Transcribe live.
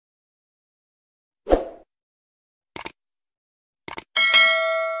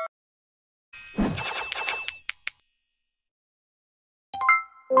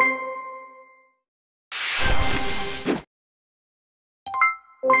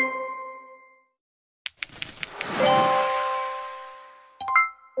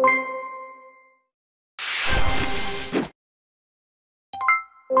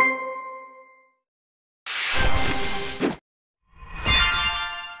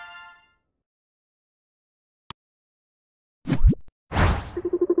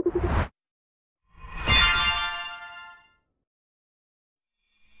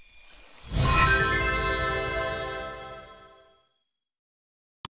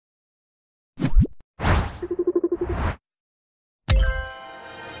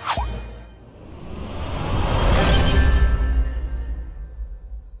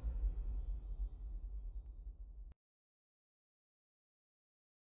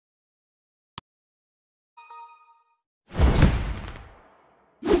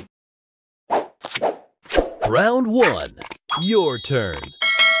Round 1. Your turn.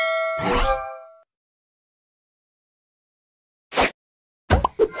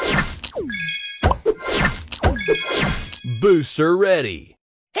 Booster ready.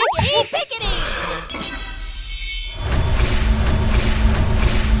 Pickety, pickety!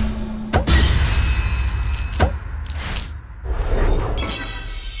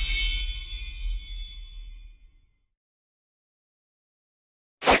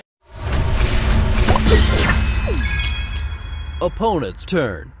 Opponent's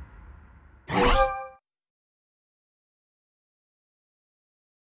turn.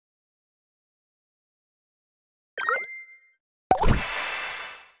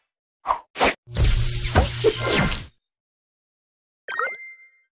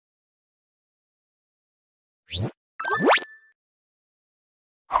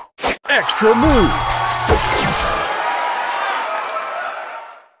 Extra move.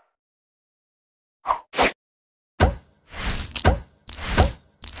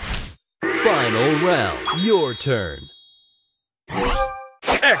 Final round. Your turn.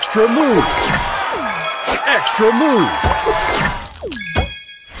 Extra move. Extra move.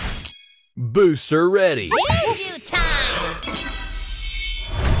 Booster ready. Juju time!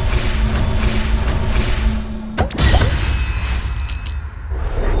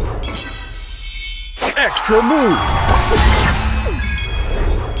 Extra move.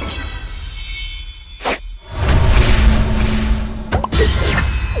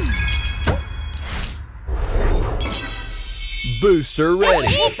 Booster ready.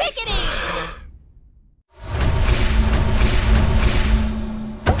 Pickety, pickety!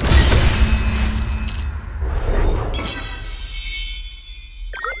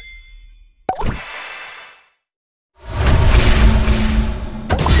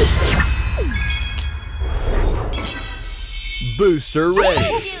 Booster ready.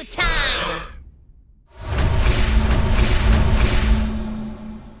 Juju time!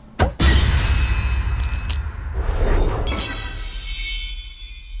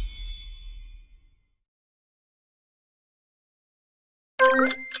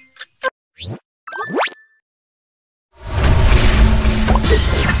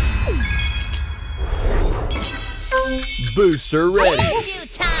 Booster ready. Juju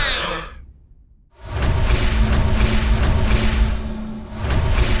time!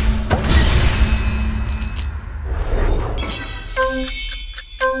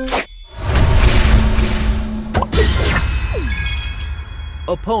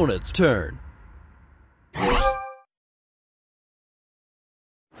 Opponent's turn.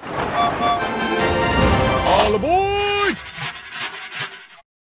 All aboard!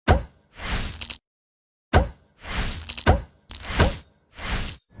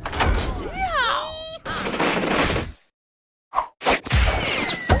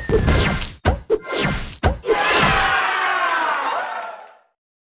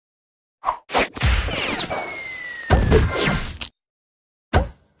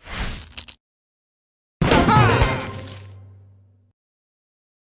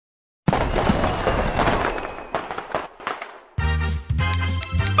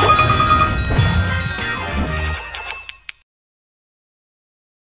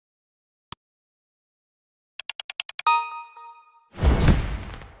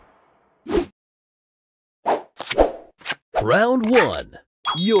 Round 1.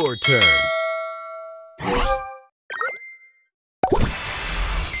 Your turn.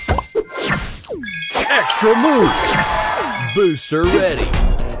 Extra move. Booster ready.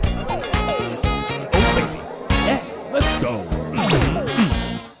 Yeah, let's go.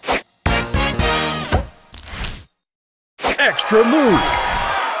 Extra move.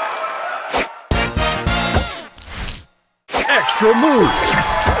 Extra move.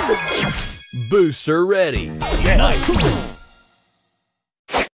 Booster ready. Yeah, nice.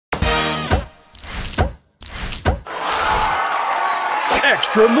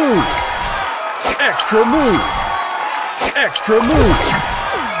 Extra move. Extra move. Extra move.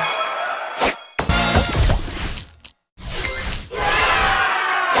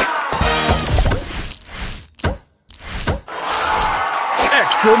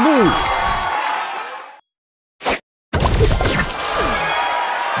 Extra move.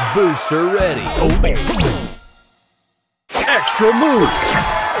 Booster ready. Oh, man. Extra move.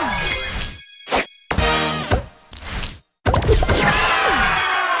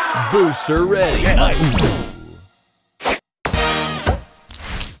 Booster ready. Yeah, nice.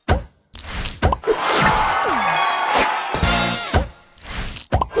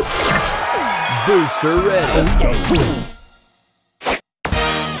 Booster ready.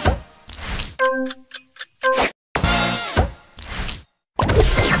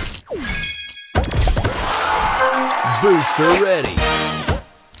 Booster ready.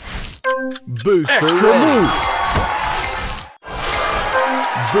 Booster Extra ready. Time.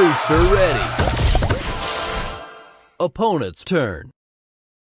 Booster ready. Opponent's turn.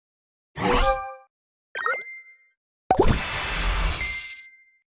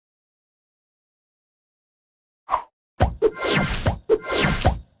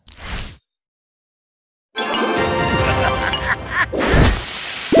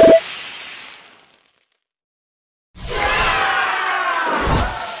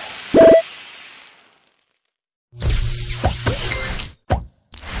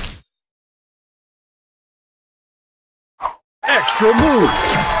 Extra move.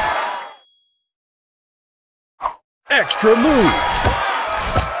 Extra move.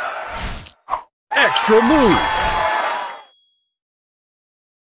 Extra move.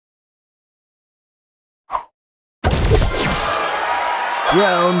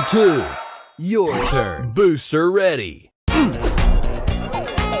 Round 2. Your turn. Booster ready.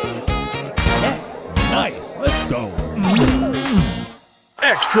 Nice. Let's go.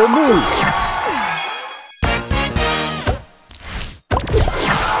 Extra move.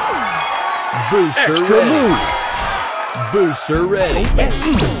 Booster Extra ready. move. Booster ready.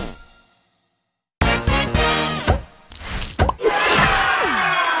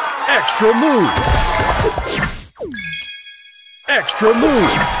 Extra move. Extra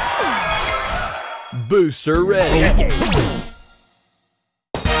move. Booster ready.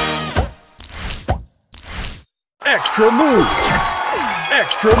 Extra move.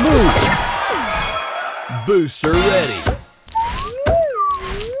 Extra move. Booster ready.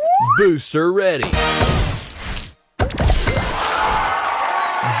 Booster ready.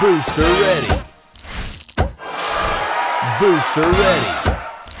 Booster ready. Booster ready.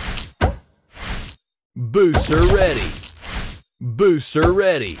 Booster ready. Booster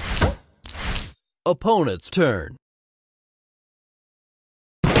ready. Opponent's turn.